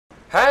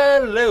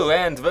Hello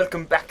and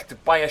welcome back to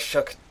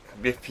BioShock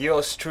with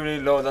yours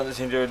truly, Lord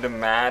Indoril the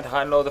Mad,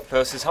 High Lord of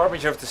Persis,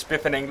 Harbinger of the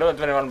Spiffening, Lord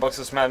 21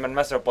 Boxes, Madman,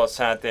 Master of Blood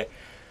Sanity,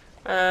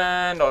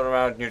 and all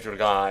around neutral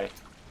guy.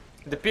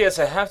 It appears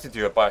I have to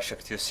do a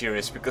BioShock 2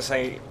 series because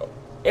I,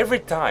 every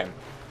time,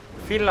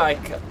 feel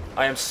like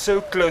I am so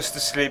close to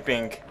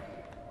sleeping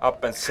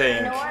up and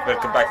saying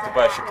welcome back to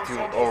BioShock 2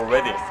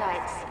 already.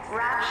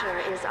 Rapture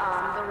is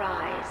on the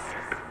rise.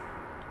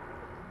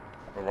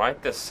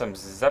 Alright, there's some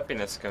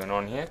zappiness going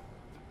on here.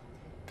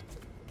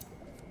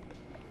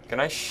 Can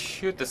I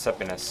shoot the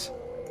zappiness?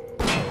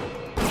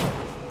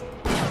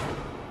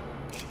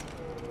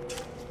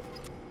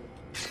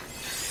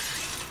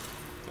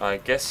 I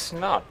guess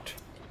not.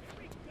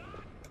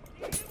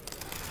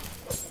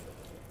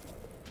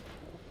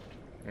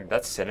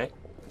 That's silly.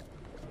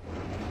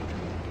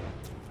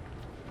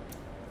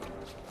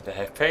 The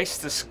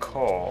Hephaestus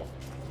Call.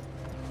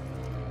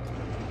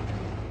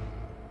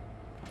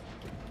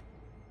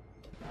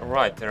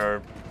 Right, there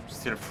are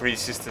still 3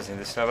 sisters in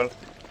this level.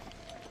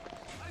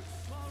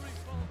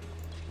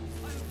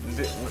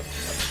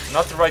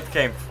 Not the right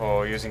game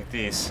for using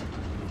these.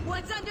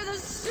 What's under the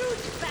suit,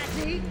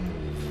 Fatty?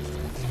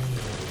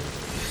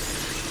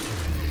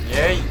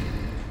 Yay!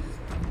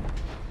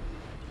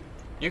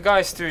 You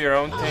guys do your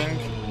own thing.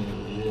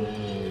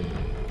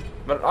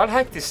 But I'll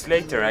hack this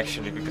later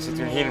actually because it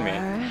will heal me.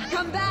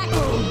 Come back!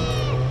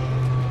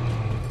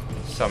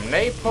 Some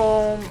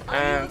napalm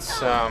and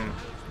some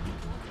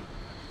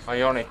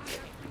ionic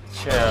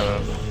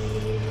shell.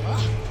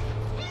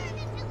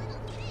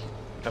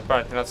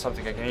 Apparently not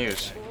something I can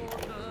use.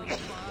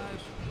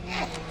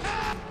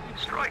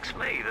 Strikes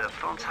me that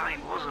Fontaine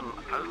wasn't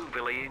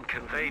overly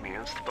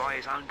inconvenienced by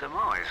his own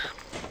demise.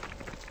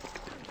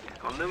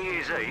 On New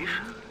Year's Eve,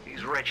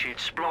 these wretched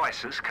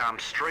splicers come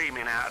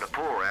streaming out of the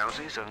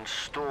poorhouses and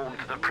stormed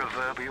the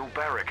proverbial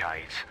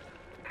barricades.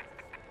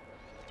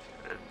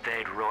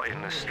 Dead rot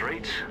in the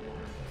streets.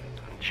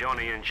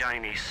 Johnny and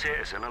Janie's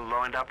citizen are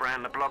lined up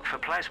round the block for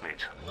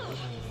plasmids.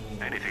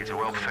 Anything to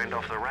help fend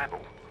off the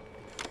rabble.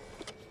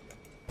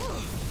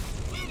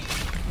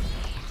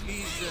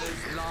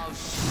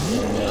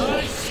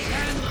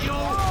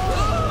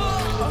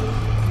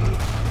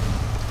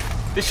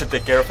 This should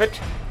take care of it.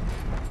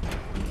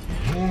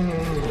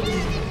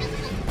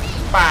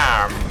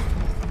 Bam!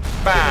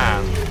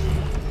 Bam!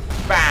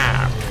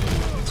 Bam!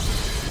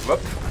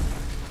 Whoop.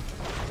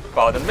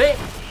 Pardon me.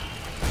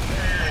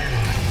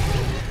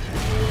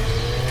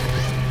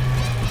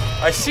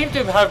 I seem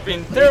to have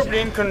been terribly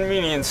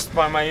inconvenienced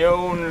by my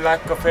own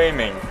lack of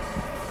aiming.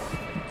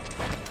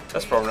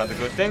 That's probably not a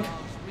good thing.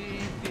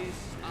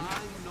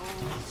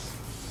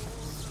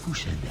 Who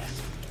said that?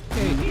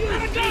 He's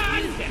got a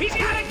gun! He's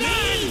got a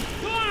gun!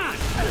 Go on!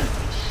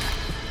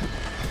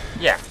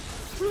 Yeah.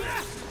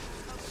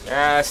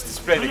 Let's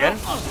display it again.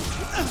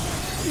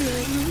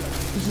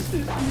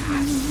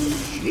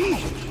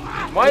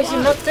 Why is he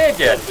not dead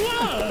yet?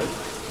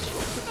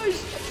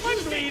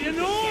 I'm bleeding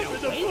all over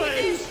the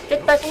place!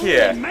 Get back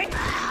here!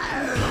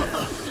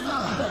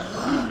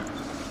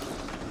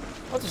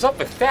 What was up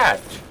with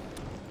that?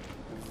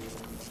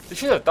 They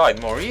should have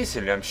died more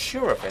easily, I'm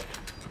sure of it.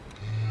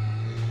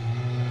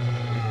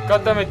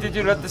 God damn it, did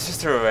you let the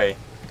sister away?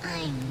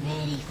 I'm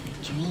ready for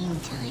dream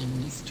time,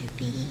 Mr.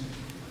 B.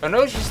 Oh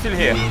no, she's still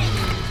here.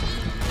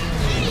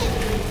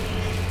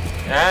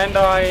 And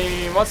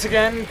I once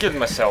again killed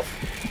myself.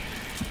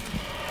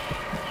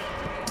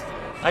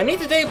 I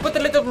need to put a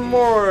little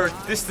more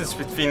distance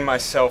between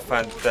myself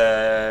and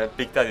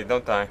Big Daddy,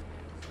 don't I?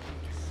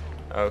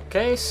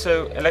 Okay,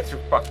 so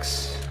electric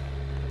box.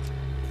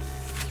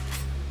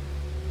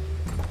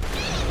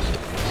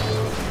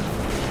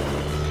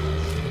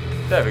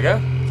 There we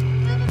go.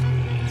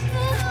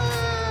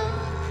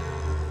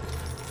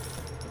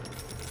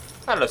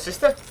 Hello,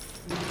 sister.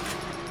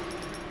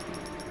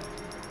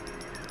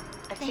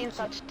 I've seen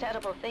such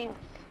terrible things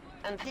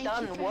and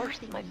done worse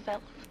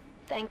myself.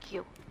 Thank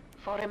you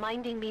for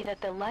reminding me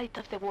that the light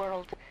of the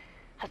world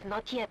has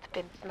not yet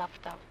been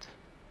snuffed out.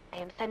 I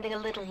am sending a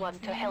little one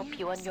to help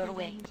you on your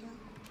way.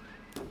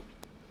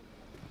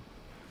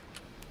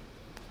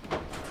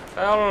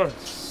 I'll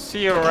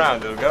see you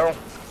around, little girl.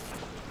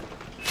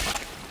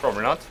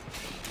 Probably not.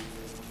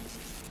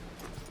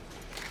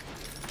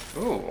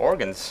 Ooh,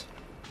 organs.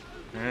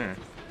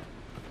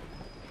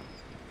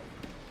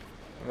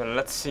 Well,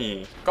 let's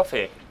see.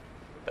 Coffee.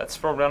 That's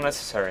probably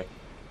unnecessary.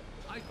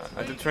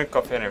 I do drink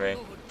coffee anyway.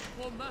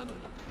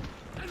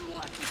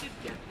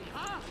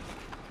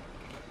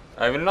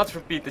 I will not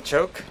repeat the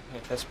joke.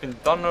 It has been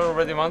done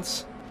already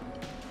once.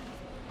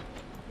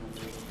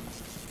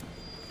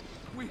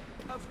 We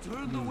have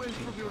turned away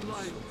from your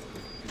light.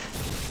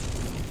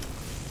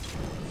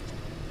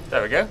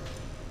 There we go.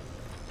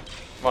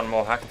 One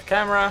more hacked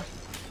camera.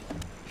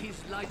 His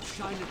light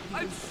shineth.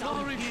 I'm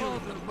sorry,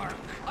 Father.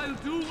 I'll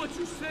do what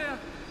you say.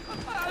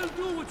 I'll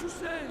do what you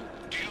say.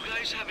 Do you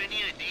guys have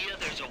any idea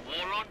there's a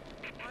war on?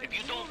 If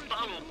you don't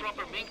follow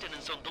proper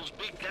maintenance on those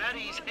big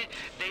daddies,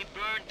 they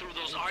burn through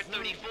those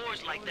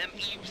R-34s like them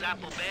Eve's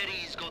apple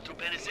berries go through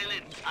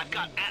penicillin. I've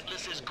got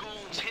Atlas's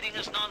goons hitting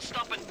business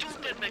non-stop and 2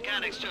 dead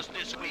mechanics just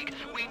this week.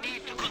 We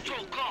need to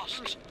control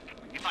costs.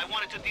 If I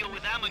wanted to deal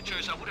with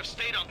amateurs, I would have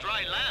stayed on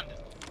dry land.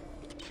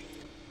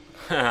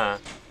 Haha.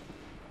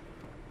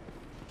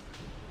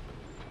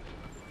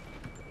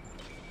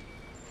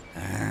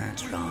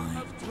 That's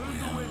right,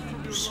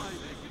 boys.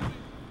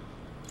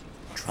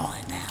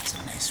 Try now to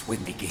mess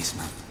with me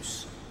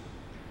gizmos.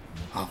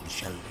 I'll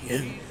show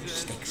you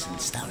sticks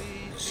and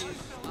stones.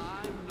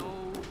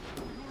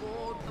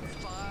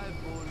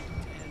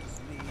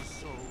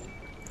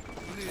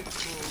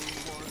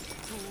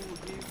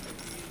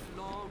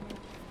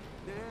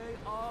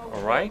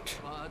 Alright.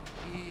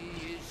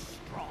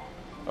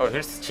 Oh,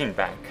 here's the gene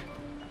bank.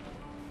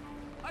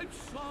 I'm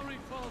sorry,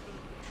 Father.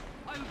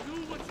 I'll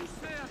do what you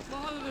say,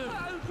 Father.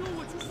 I'll do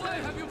what you say. Why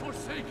have you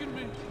forsaken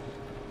me?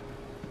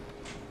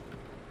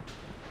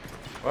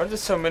 Why are there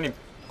so many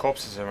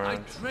corpses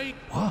around?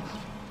 What?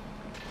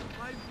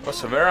 Oh,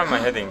 so where am I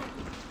heading?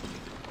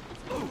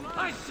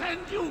 I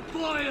send you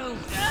boiled.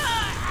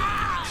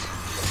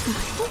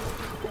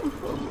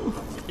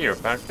 Here,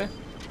 apparently.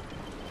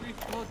 We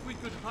thought we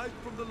could hide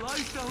from the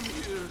light down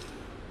here.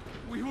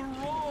 We were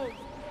wrong.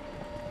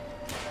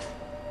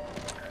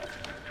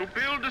 To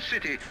build a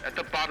city at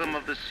the bottom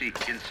of the sea,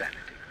 insanity.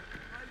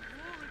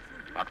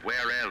 But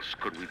where else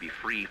could we be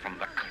free from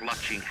the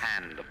clutching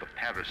hand of the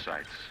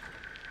parasites?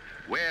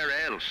 Where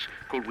else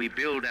could we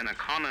build an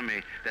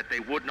economy that they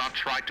would not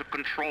try to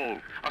control,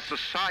 a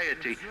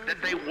society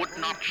that they would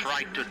not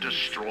try to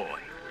destroy?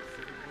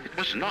 It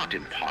was not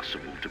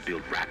impossible to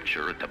build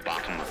Rapture at the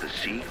bottom of the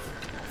sea.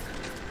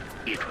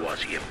 It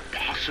was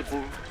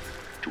impossible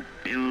to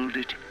build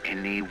it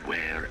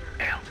anywhere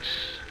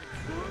else.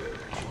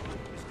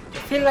 I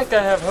feel like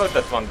I have heard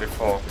that one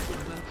before.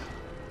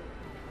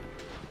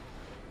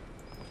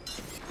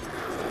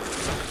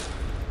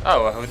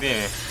 Oh, a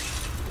Houdini.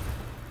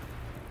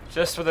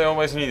 Just what I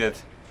always needed.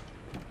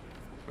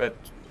 But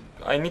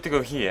I need to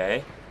go here,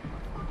 eh?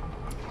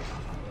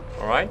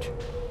 Alright.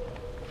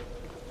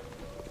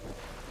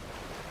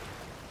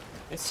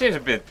 It seems a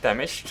bit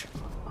damaged.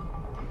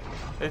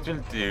 It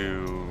will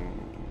do.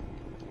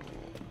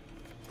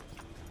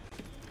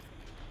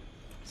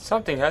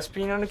 Something has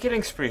been on a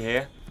killing spree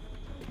here.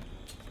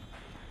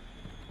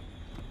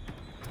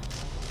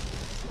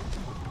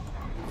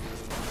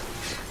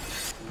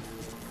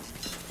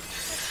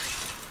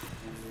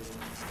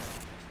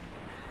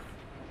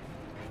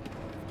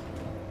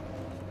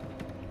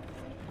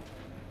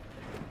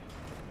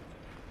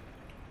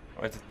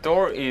 Right, the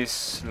door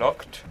is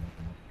locked.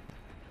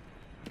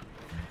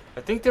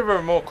 I think there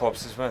were more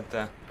corpses, weren't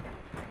there?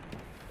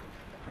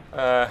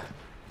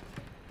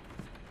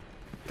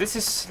 This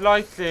is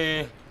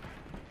slightly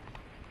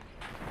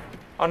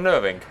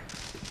unnerving.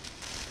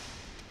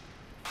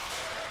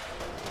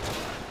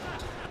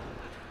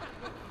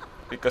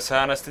 Because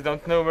I honestly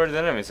don't know where the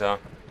enemies are.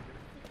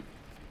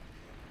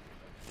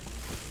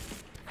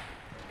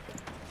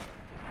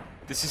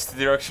 This is the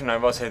direction I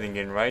was heading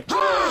in, right?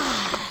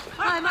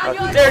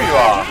 But there you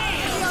are!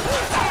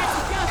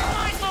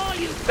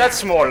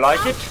 That's more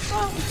like it.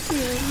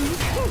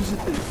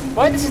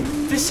 Why does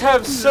this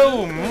have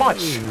so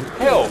much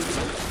health?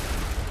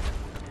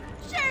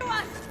 She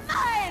was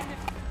mine!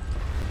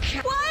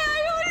 Why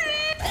are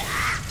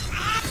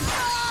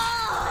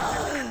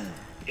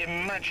you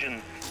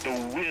Imagine the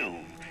will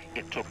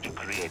it took to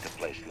create a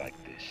place like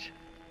this.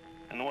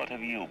 And what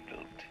have you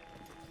built?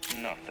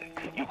 Nothing.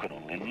 You can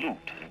only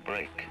loot and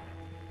break.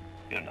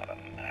 You're not a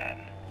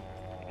man.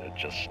 You're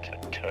just a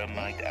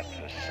termite at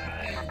her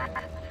side.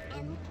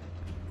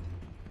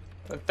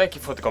 Well, thank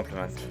you for the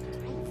compliment.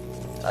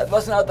 That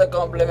was not a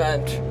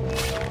compliment.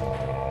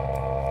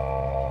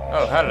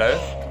 Oh, hello.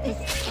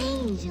 This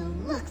angel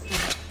looks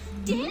like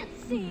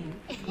dancing.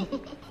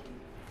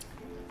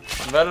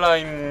 Well,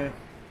 I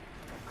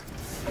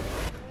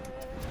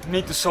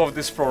need to solve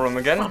this problem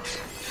again.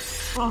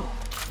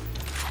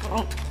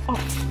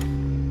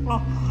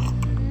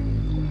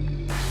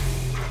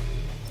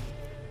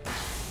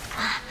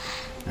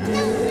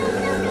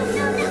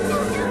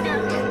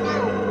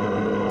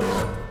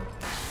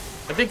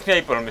 I think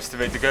napalm is the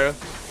way to go.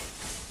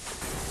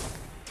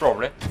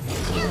 Probably.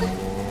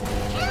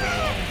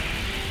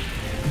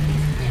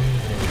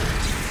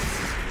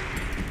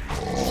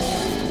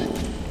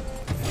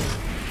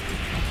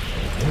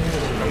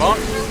 Come on.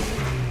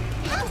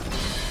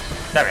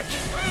 Damn it.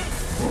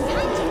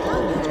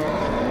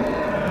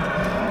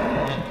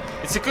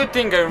 It's a good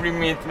thing I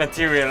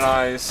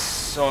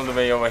materialize all the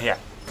way over here.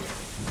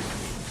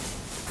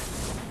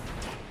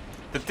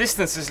 The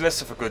distance is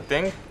less of a good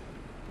thing.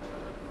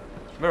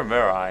 Where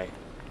were I?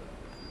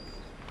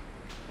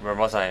 Where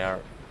was I? Or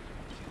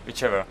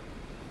whichever.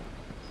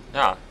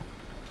 Ah.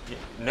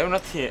 No,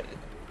 not here.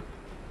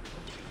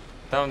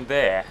 Down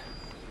there.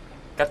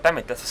 God damn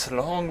it, that was a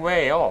long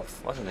way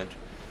off, wasn't it?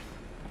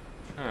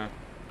 Huh.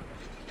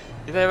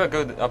 Did I ever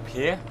go up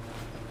here?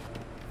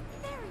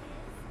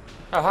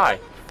 Oh, hi.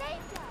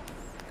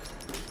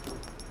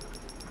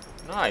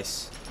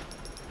 Nice.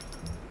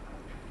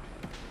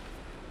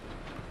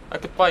 I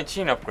could buy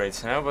gene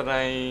upgrades now, but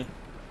I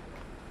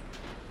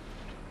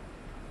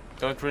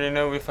Don't really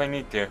know if I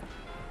need to.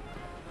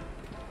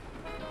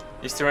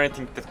 Is there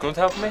anything that could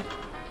help me?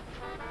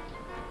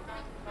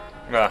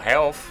 Well,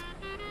 health.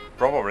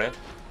 Probably.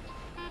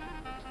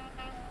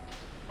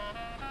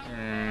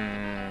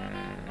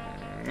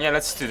 Yeah,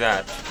 let's do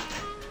that.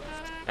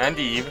 And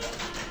Eve.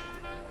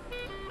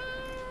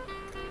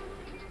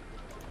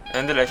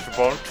 And electric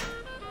bolt.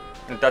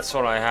 And that's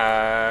all I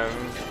have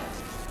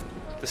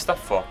the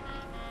stuff for.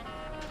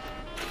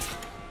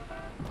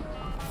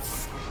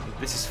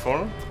 This is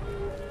full.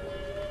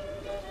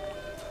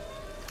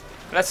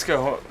 Let's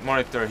go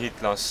monitor heat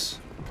loss.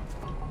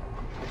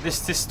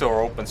 This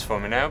door opens for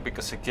me now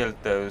because I killed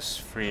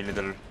those 3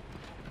 little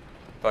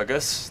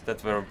buggers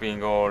that were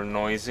being all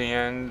noisy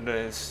and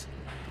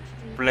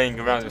playing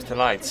around with the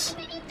lights.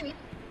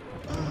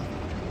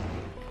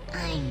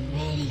 I'm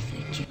ready for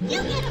you.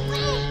 Get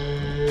away!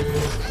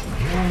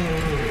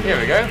 Here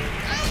we go.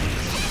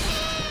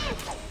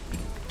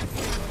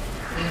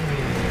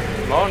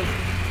 Come on,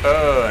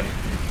 burn.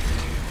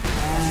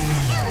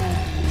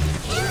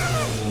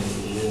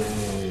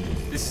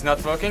 This is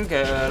not working.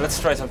 Let's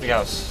try something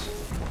else.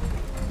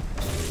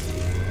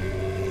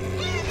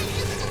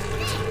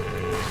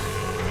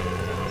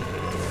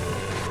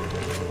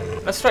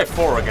 Let's try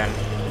 4 again.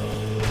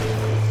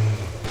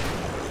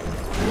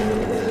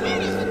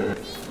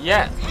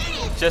 Yeah,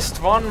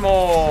 just one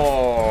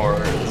more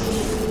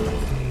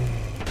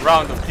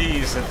round of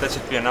these and that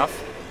should be enough.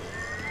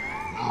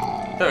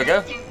 There we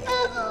go.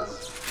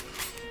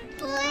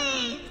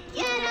 Please,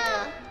 get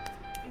up!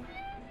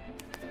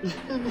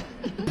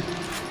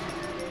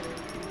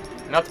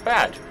 Not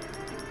bad.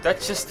 That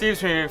just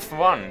leaves me with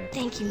 1.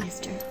 Thank you,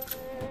 mister.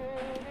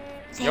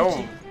 Thank Yo,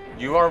 you.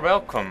 you are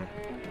welcome.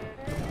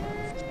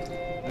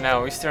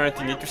 Now, is there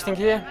anything interesting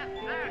here?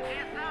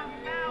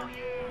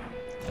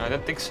 I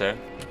don't think so.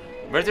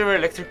 Were there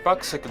electric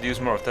bugs? I could use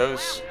more of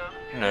those.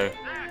 No.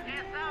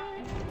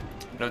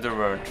 No, there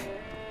weren't.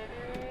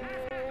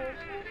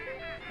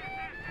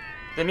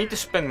 They need to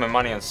spend my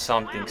money on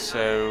something,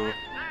 so...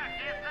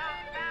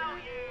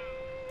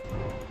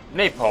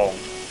 Napalm.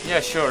 Yeah,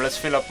 sure, let's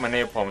fill up my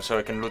napalm so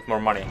I can loot more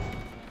money.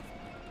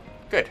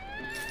 Good.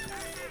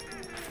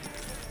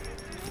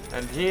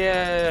 And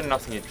here,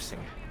 nothing interesting.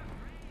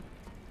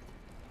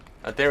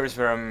 There is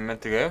where I'm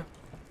meant to go.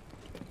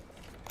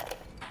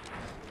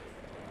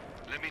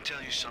 Let me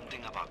tell you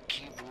something about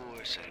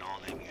keyboards and all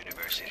them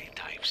university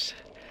types.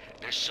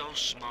 They're so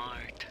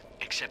smart,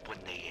 except when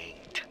they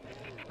ain't.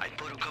 I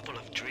put a couple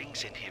of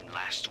drinks in him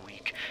last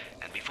week,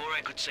 and before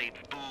I could say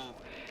boo,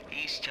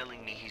 he's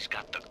telling me he's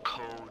got the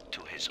code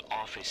to his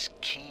office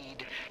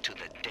keyed to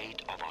the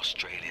date of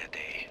Australia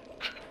Day.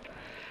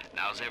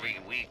 Now's every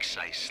week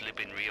I slip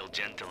in real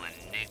gentle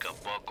and nick a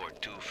buck or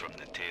 2 from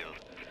the till.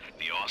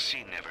 The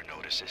Aussie never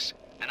notices,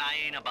 and I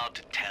ain't about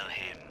to tell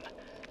him.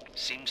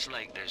 Seems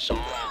like there's all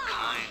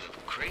kind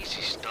of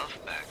crazy stuff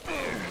back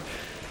there.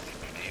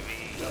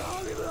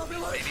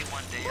 Maybe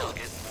one day I'll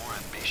get more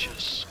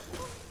ambitious.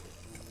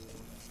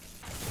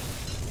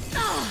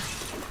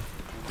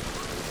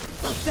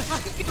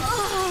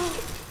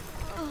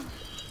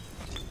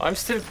 I'm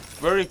still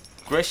very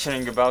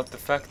questioning about the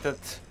fact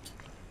that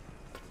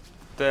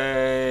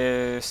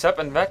the sap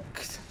and vac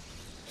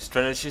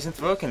strategy isn't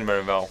working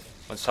very well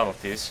on some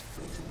of these.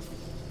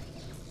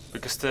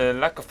 Because the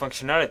lack of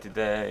functionality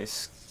there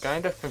is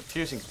kind of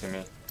confusing to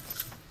me.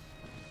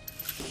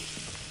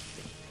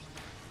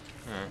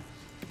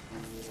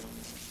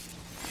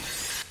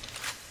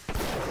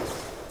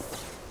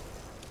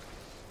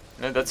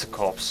 No, that's a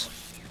corpse.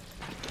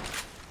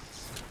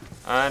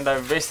 And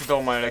I've wasted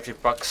all my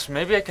electric bucks.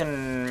 Maybe I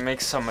can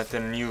make some at the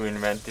new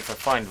invent if I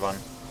find one.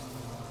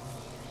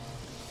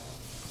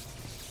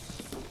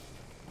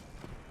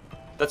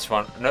 That's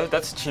one. No,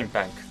 that's a chimp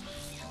bank.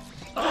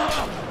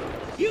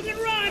 You can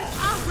run!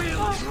 I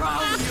will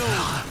drown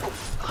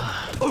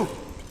you!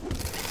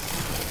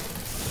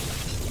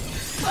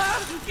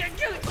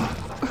 Get it!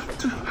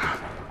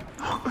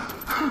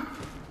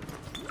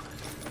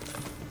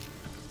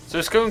 So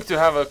it's going to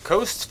have a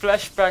coast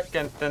flashback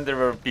and then there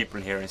were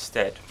people here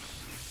instead.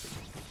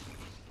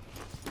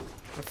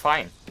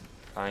 Fine.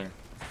 Fine.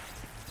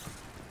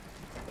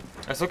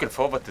 I was looking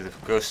forward to the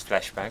ghost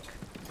flashback.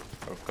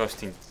 Or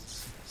ghosting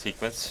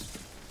sequence.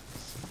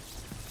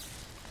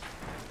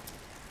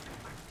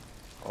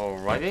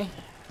 Alrighty.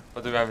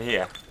 What do we have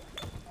here?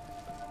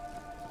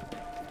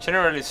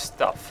 Generally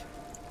stuff.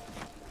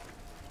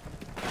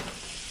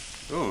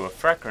 Ooh, a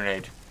frag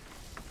grenade.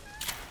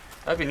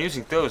 I've been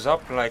using those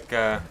up like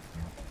a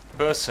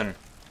person.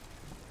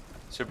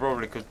 So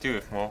probably could do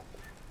it more.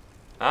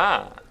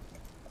 Ah!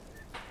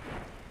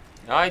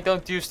 I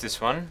don't use this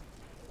one.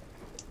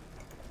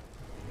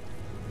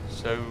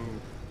 So...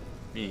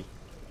 me.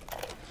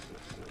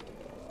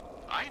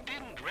 I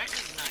didn't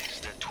recognize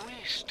the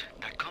twist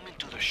that come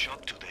into the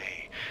shop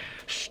today.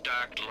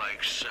 Stacked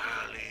like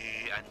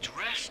Sally and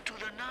dressed to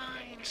the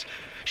nines.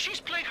 She's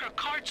played her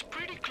cards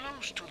pretty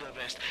close to the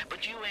vest,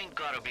 but you ain't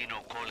gotta be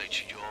no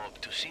college job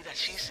to see that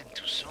she's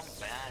into some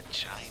bad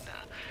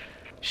china.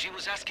 She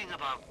was asking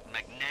about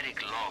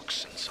magnetic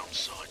locks and some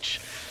such.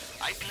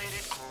 I I played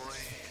it coy,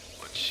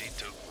 but she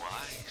took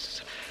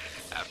wise.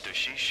 After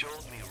she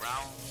showed me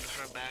round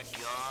her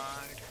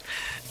backyard,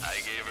 I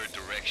gave her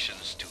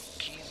directions to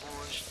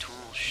Keyboard's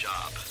tool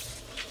shop.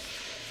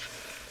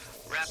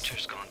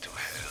 Rapture's gone to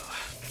hell,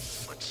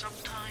 but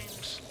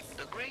sometimes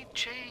the great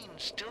chain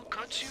still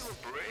cuts you a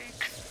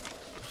break.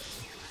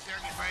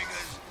 Turkey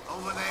fingers,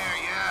 over there,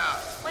 yeah.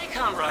 Why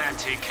can't Ryan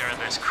take care of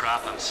this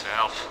crap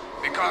himself?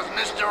 Because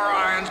Mr.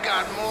 Ryan's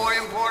got more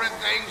important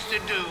things to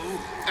do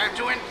than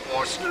to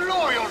enforce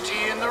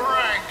loyalty in the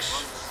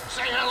ranks.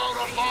 Say hello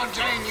to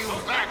Fontaine, you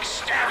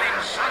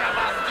backstabbing son of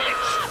a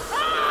bitch!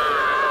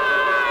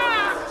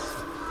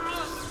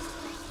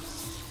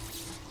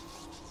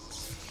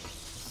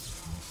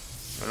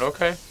 Well,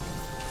 okay.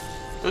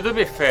 So to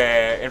be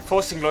fair,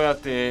 enforcing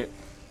loyalty,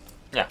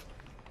 yeah.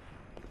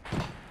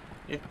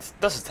 It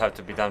doesn't have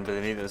to be done by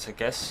the leaders, I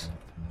guess.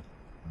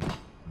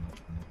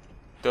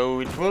 Though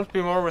it would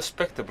be more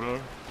respectable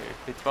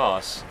if it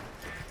was.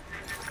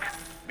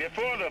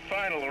 Before the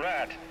final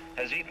rat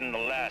has eaten the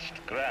last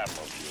gram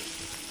of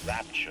you,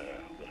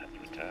 Rapture will have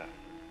returned.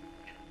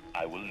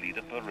 I will lead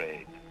a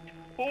parade.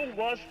 Who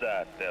was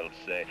that, they'll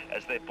say,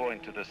 as they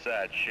point to the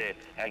sad shape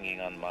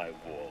hanging on my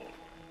wall.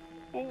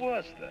 Who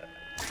was that?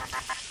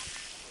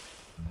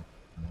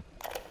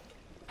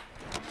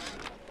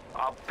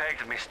 I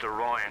begged Mr.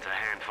 Ryan to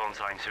hand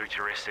Fontaine's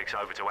heuristics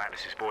over to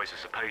Atlas's boys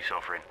as a peace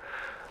offering.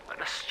 But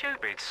the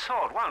stupid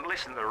sod won't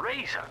listen to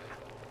reason.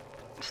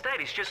 Instead,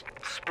 he's just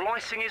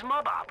splicing his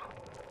mob up,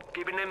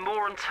 giving them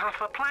more and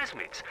tougher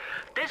plasmids.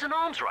 There's an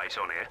arms race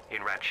on here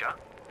in Rapture,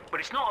 but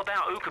it's not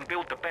about who can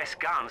build the best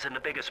guns and the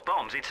biggest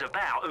bombs. It's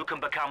about who can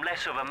become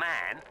less of a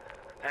man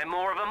and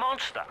more of a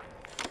monster.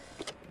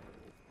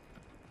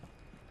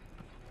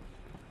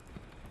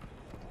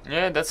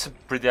 Yeah, that's a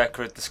pretty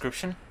accurate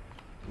description.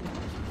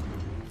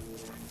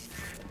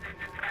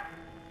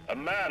 A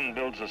man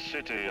builds a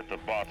city at the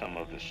bottom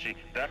of the sea.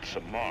 That's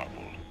a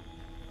marvel.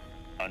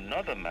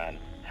 Another man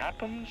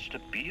happens to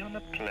be on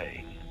a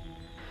plane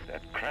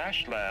that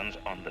crash lands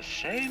on the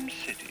same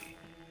city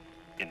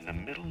in the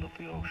middle of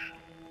the ocean.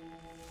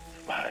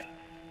 Why,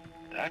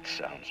 that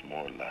sounds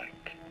more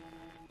like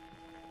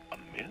a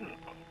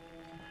miracle.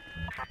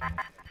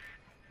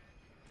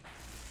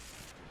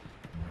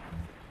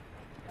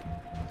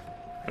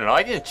 Well,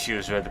 I didn't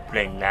choose where the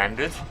plane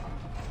landed.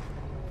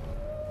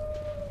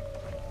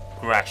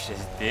 Crashed as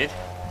it did.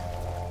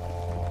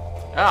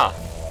 Ah.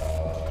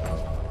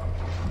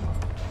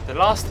 The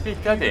last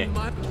Big Daddy.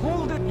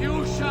 Hold it!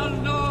 You shall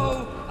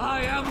know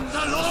I am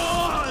the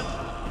Lord!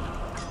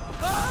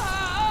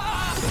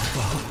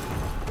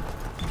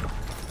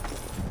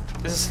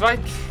 There's a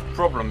slight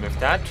problem with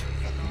that.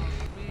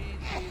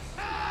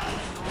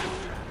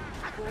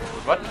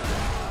 What?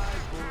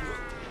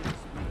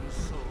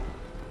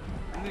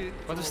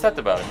 What is that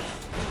about?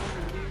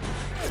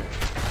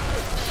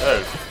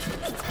 Oh.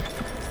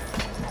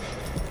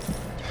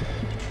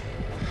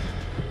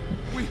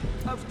 We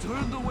have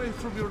turned away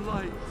from your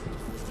light.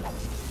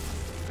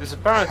 There's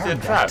apparently a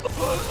trap.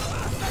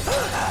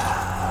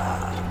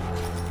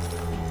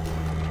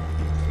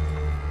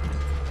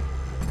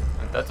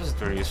 And that was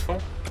very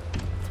useful.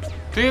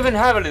 Do you even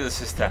have a little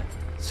sister,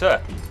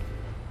 sir?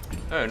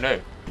 Oh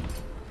no.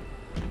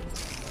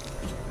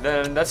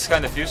 Then that's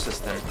kind of useless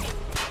then.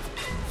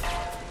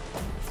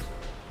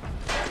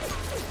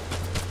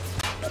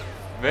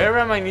 Where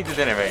am I needed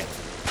anyway?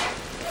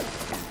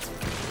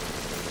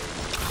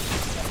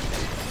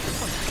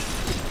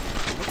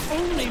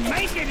 Only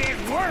making it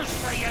worse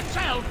for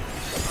yourself.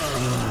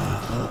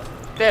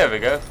 There we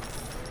go.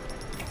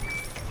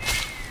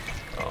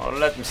 Oh,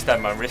 let me stab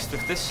my wrist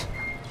with this.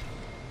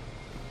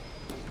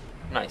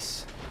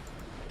 Nice.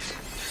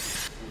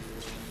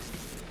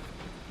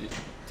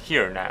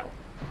 Here now.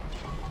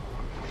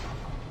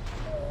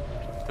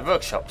 The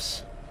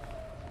workshops.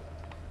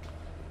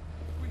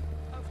 We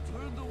have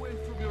turned away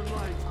from your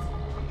light.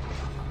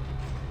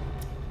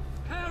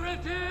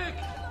 Heretic!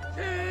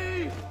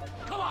 Thief!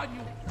 Come on,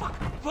 you fuck!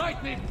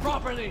 Fight me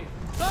properly!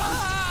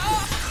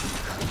 Ah!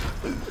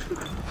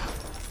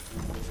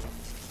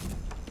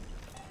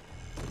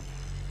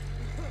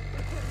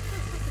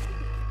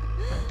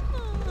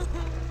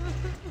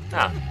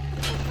 Ah.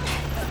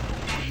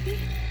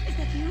 Is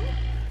that you?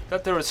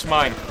 That door is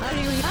mine. How do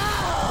you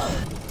know?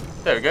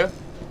 There we go.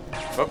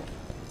 Oh.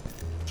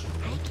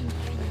 I can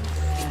hear them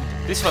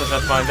sing. This one's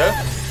not mine though.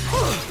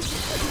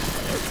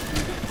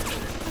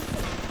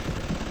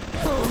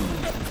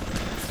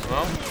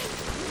 Well.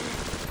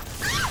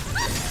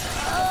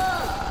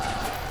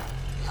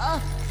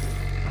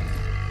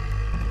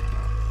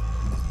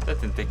 That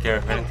didn't take care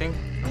of anything.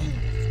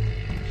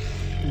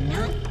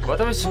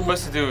 What am I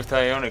supposed to do with the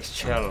ionic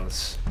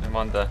shells? I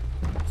wonder.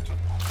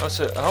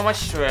 Also, how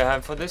much do I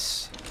have for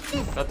this?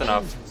 Not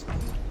enough.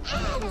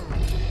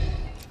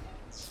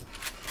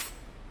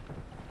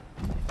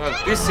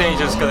 Well, this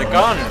angel's got a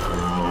gun!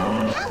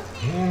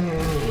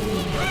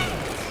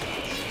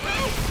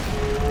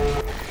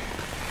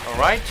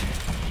 Alright.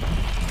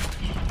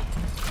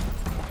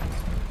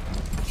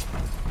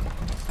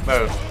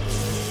 Oh.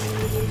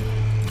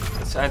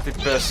 That's It's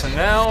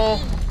anti-personnel.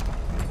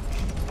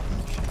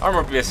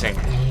 Armor piercing.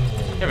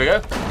 Here we go.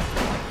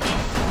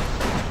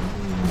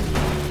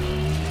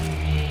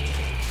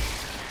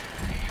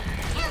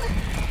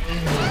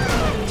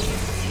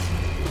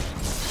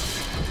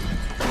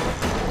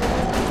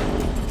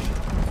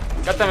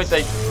 God damn it,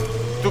 I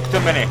took too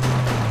many.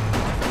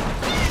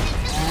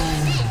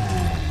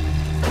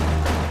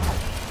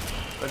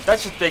 But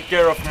that should take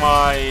care of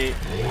my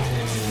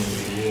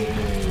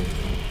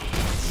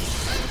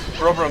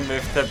problem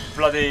with the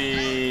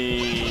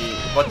bloody...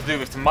 what to do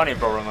with the money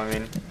problem, I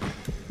mean.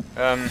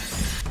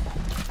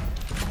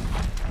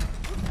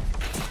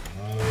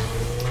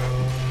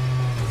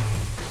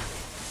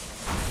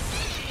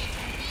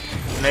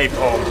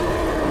 Napalm.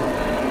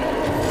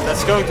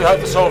 That's going to help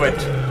to solve it.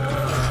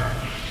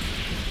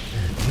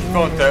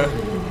 Won't though.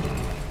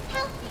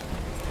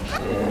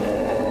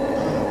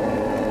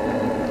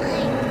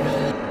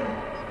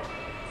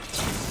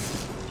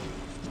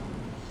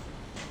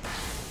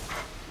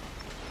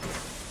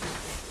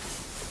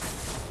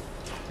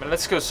 But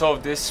let's go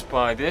solve this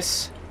by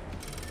this.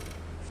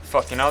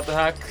 Fucking auto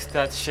hack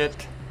that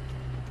shit.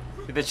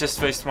 Did I just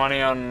waste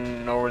money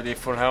on already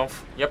full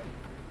health? Yep.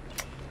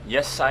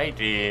 Yes, I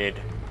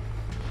did.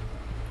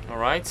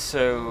 Alright,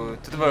 so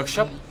to the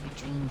workshop.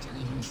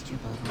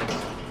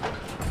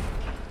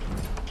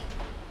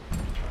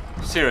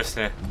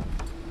 Seriously.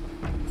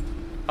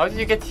 How did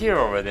you get here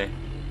already?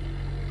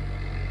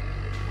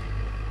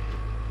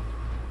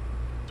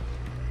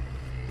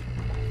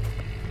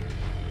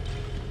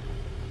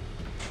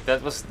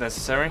 That was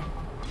necessary.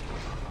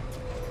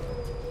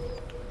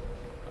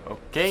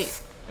 Okay,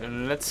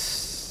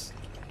 let's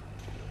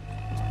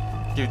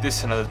give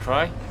this another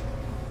try.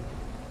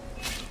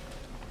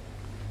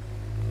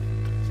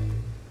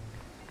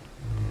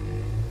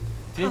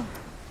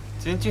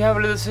 Didn't you have a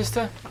little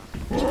sister?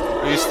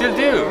 Oh, you still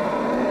do?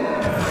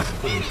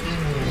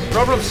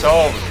 Problem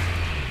solved.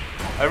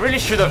 I really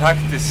should have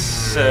hacked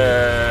this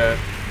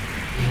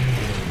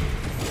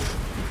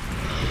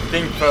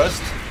thing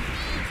first.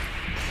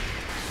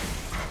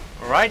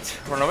 Alright,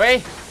 run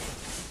away.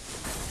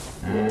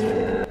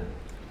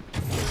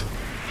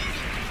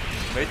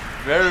 Wait,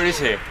 where is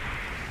he?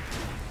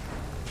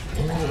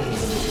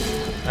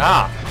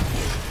 Ah!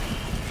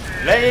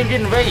 Laying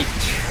in wait!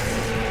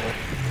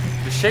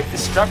 To shake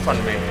this trap on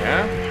me,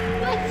 huh?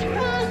 What's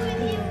wrong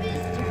with you,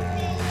 Mr.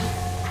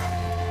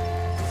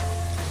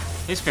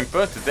 He's been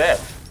burnt to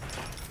death.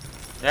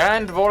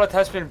 And the wallet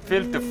has been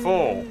filled to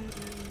full.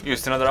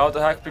 Used another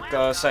auto hack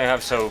because I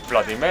have so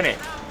bloody many.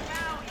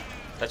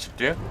 That should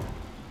do.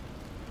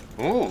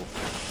 Ooh.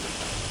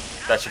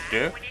 That should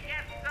do.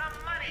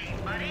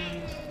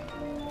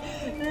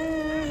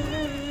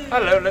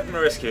 Hello, let me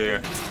rescue you.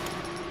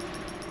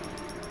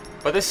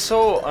 But I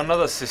saw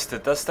another sister.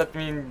 Does that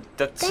mean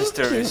that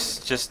sister is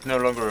just no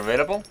longer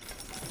available?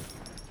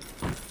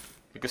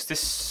 Because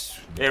this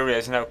area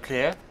is now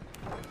clear.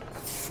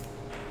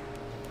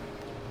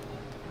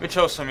 Which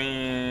also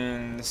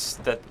means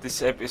that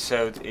this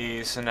episode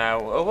is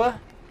now over.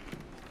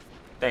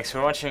 Thanks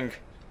for watching.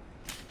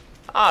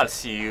 I'll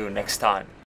see you next time.